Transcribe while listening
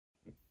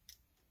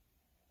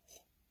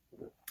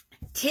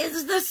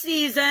'Tis the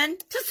season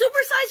to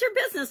supersize your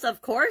business,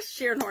 of course.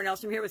 Sharon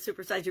Hornelstrom here with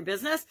Supersize Your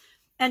Business.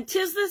 And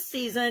 'tis the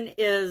season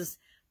is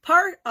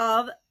part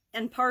of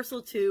and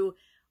parcel to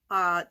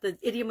the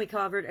idiom we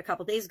covered a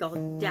couple days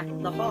ago, deck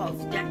the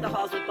halls. Deck the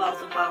halls with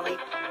balls of holly.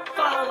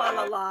 Fa la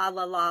la la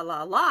la la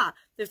la la.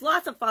 There's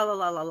lots of fa la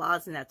la la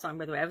la's in that song,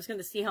 by the way. I was going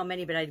to see how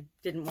many, but I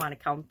didn't want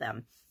to count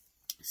them.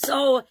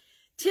 So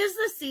 'tis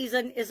the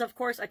season is, of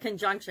course, a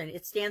conjunction.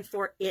 It stands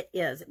for it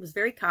is. It was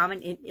very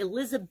common in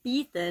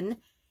Elizabethan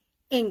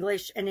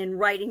English and in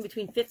writing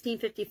between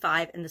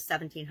 1555 and the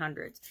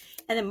 1700s.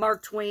 And then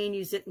Mark Twain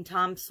used it in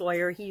Tom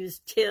Sawyer. He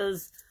used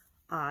 'tis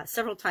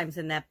several times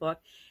in that book.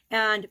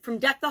 And from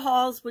Deck the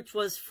Halls, which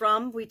was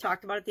from, we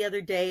talked about it the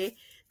other day,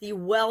 the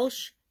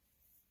Welsh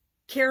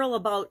carol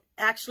about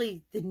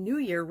actually the new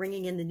year,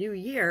 ringing in the new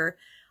year,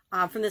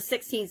 from the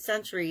 16th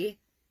century.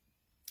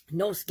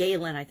 Nos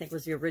Galen, I think,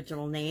 was the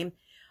original name.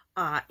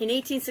 In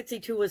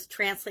 1862 was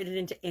translated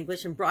into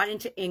English and brought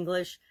into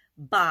English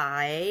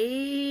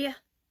by,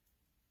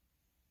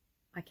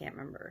 I can't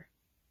remember.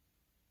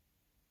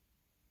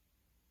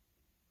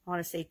 I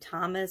want to say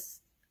Thomas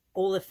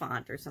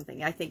Oliphant or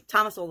something. I think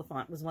Thomas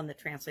Oliphant was one that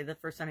translated the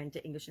first time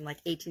into English in like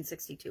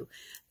 1862.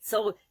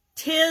 So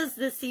 'tis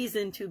the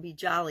season to be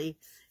jolly.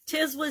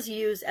 'Tis was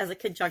used as a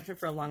conjunction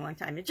for a long, long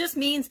time. It just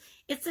means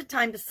it's the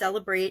time to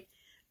celebrate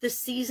the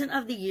season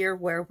of the year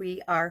where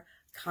we are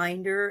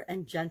kinder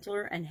and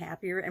gentler and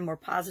happier and more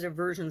positive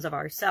versions of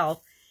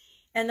ourselves,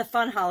 and the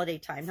fun holiday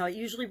time. Now, it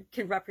usually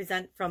can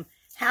represent from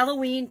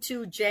Halloween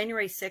to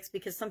January 6th,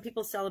 because some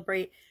people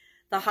celebrate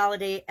the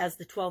holiday as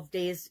the 12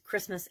 days,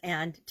 Christmas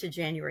and to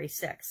January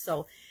 6th.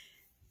 So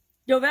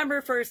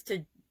November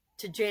 1st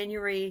to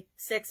January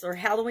 6th, or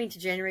Halloween to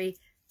January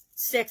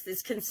 6th,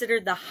 is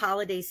considered the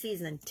holiday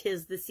season.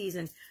 'Tis the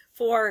season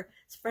for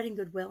spreading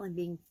goodwill and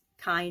being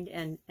kind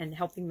and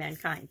helping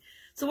mankind.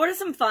 So what are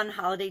some fun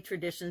holiday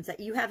traditions that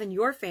you have in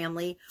your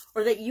family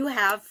or that you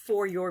have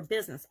for your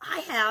business? I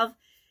have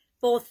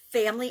both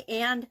family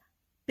and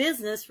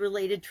business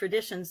related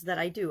traditions that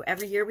I do.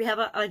 Every year we have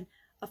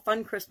a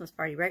fun Christmas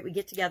party, right? We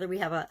get together, we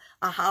have a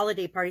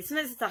holiday party.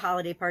 Sometimes it's a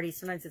holiday party,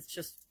 sometimes it's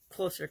just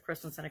closer to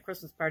Christmas than a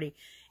Christmas party.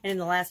 And in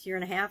the last year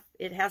and a half,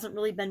 it hasn't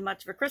really been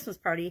much of a Christmas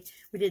party.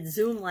 We did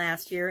Zoom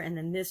last year, and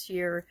then this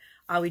year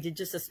we did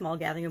just a small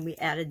gathering, and we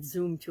added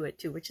Zoom to it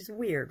too, which is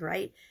weird,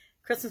 right?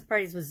 Christmas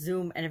parties with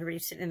Zoom and everybody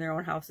sitting in their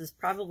own houses,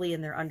 probably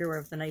in their underwear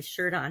with a nice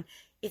shirt on.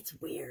 It's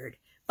weird,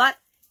 but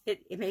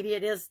maybe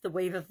it is the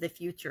wave of the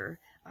future.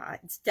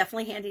 It's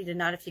definitely handy to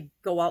not have to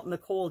go out in the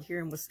cold here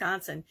in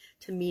Wisconsin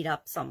to meet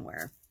up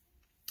somewhere.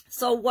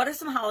 So what are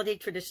some holiday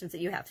traditions that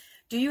you have?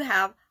 Do you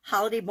have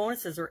holiday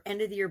bonuses or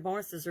end of the year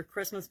bonuses or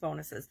Christmas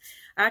bonuses?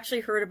 I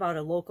actually heard about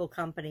a local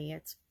company,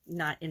 it's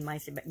not in my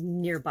city, but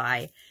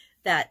nearby,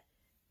 that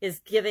is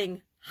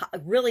giving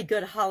really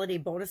good holiday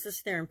bonuses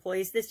to their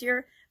employees this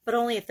year, but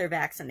only if they're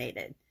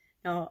vaccinated.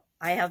 Now,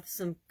 I have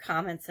some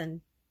comments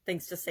and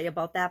things to say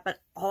about that, but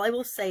all I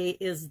will say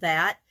is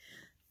that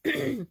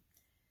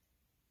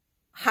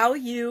how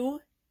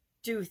you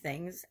do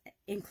things,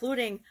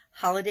 including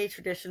holiday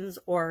traditions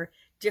or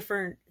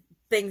different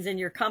things in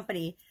your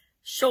company,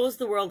 shows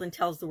the world and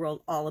tells the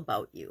world all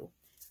about you.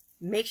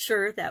 Make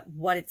sure that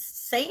what it's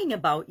saying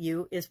about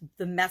you is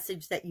the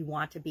message that you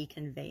want to be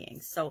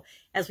conveying. So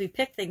as we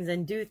pick things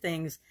and do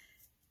things,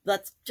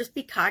 let's just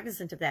be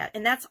cognizant of that.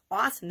 And that's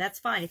awesome. That's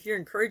fine. If you're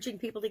encouraging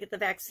people to get the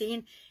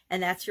vaccine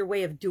and that's your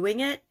way of doing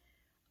it,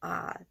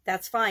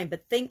 that's fine.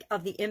 But think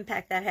of the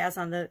impact that has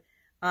on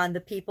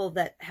the people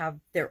that have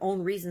their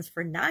own reasons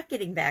for not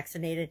getting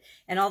vaccinated,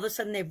 and all of a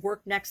sudden they've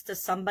worked next to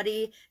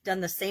somebody, done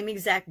the same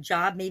exact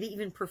job, maybe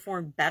even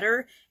performed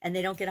better, and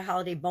they don't get a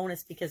holiday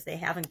bonus because they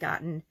haven't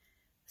gotten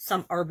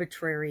some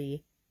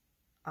arbitrary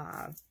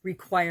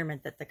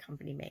requirement that the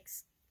company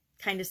makes.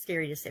 Kind of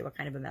scary to say what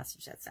kind of a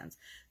message that sends.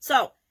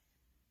 So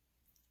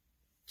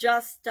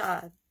just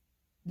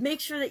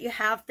make sure that you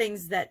have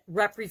things that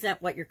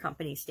represent what your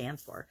company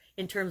stands for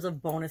in terms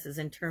of bonuses,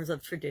 in terms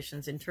of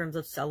traditions, in terms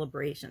of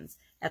celebrations,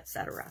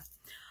 etc.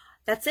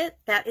 That's it.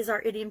 That is our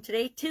idiom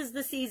today. 'Tis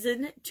the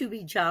season to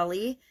be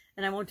jolly.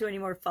 And I won't do any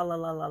more fa la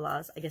la la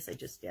la's. I guess I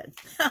just did.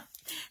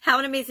 Have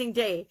an amazing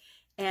day.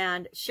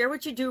 And share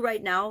what you do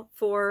right now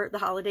for the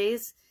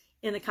holidays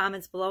in the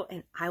comments below.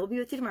 And I will be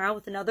with you tomorrow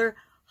with another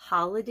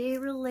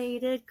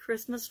holiday-related,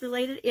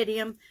 Christmas-related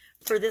idiom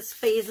for this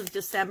phase of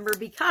December,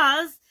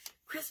 because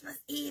Christmas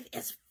Eve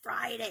is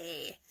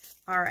Friday.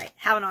 All right.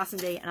 Have an awesome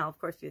day, and I'll, of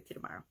course, be with you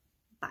tomorrow.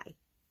 Bye.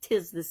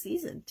 'Tis the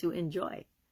season to enjoy.